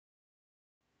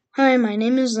Hi, my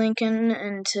name is Lincoln,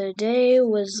 and today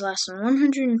was lesson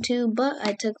 102, but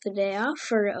I took the day off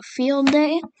for a field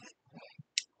day,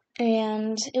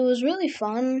 and it was really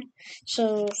fun.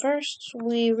 So first,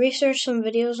 we researched some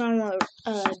videos on what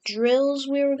drills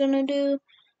we were going to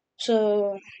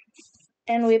do,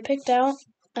 and we picked out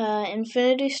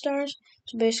infinity stars.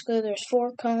 So basically, there's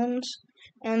 4 cones,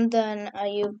 and then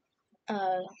you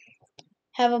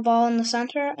have a ball in the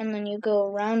center, and then you go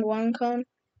around one cone,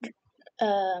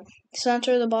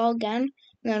 center the ball again,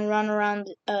 and then run around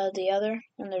the other.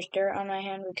 And there's dirt on my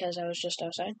hand because I was just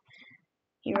outside.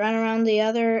 You run around the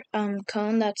other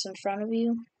cone that's in front of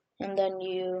you, and then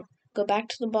you go back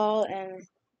to the ball and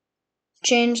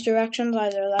change directions,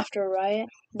 either left or right,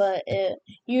 but it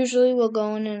usually will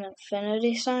go in an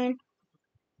infinity sign.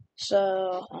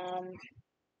 So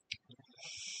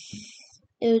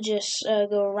it would just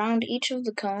go around each of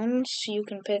the cones. You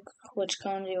can pick which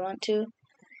cones you want to.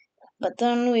 But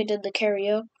then we did the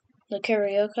karaoke,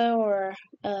 or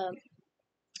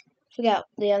forgot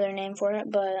the other name for it,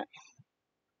 but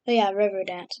yeah, river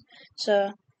dance.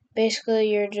 So basically,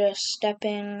 you're just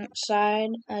stepping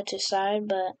side to side,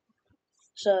 but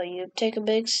so you take a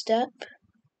big step,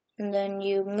 and then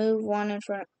you move one in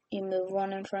front. You move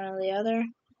one in front of the other,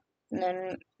 and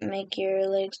then make your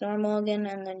legs normal again,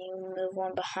 and then you move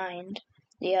one behind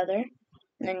the other,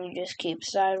 and then you just keep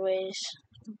sideways,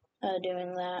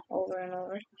 doing that over and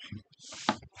over,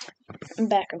 and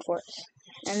back and forth.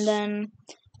 And then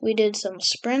we did some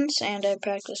sprints, and I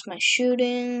practiced my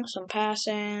shooting, some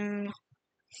passing.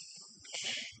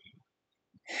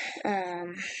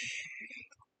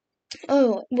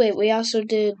 Oh wait, we also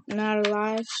did not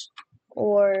alive,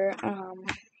 or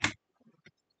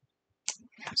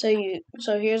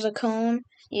So here's a cone.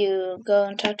 You go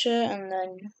and touch it, and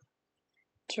then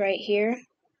it's right here.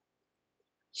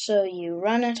 So you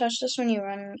run and touch this one. You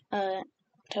run,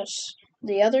 touch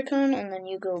the other cone, and then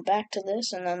you go back to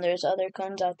this, and then there's other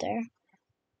cones out there.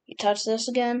 You touch this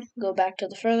again, go back to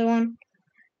the further one,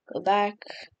 go back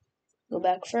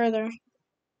further,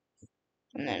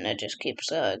 and then it just keeps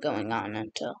going on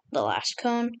until the last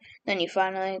cone. Then you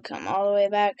finally come all the way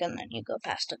back, and then you go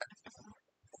past a cone.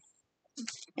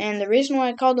 And the reason why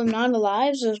I called them not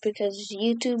alives is because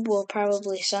YouTube will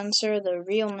probably censor the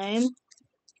real name.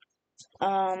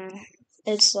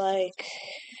 It's like,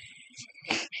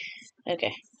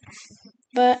 okay.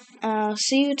 But I'll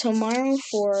see you tomorrow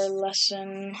for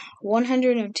lesson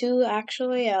 102.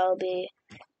 Actually, I'll be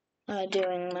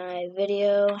doing my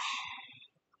video.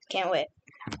 Can't wait.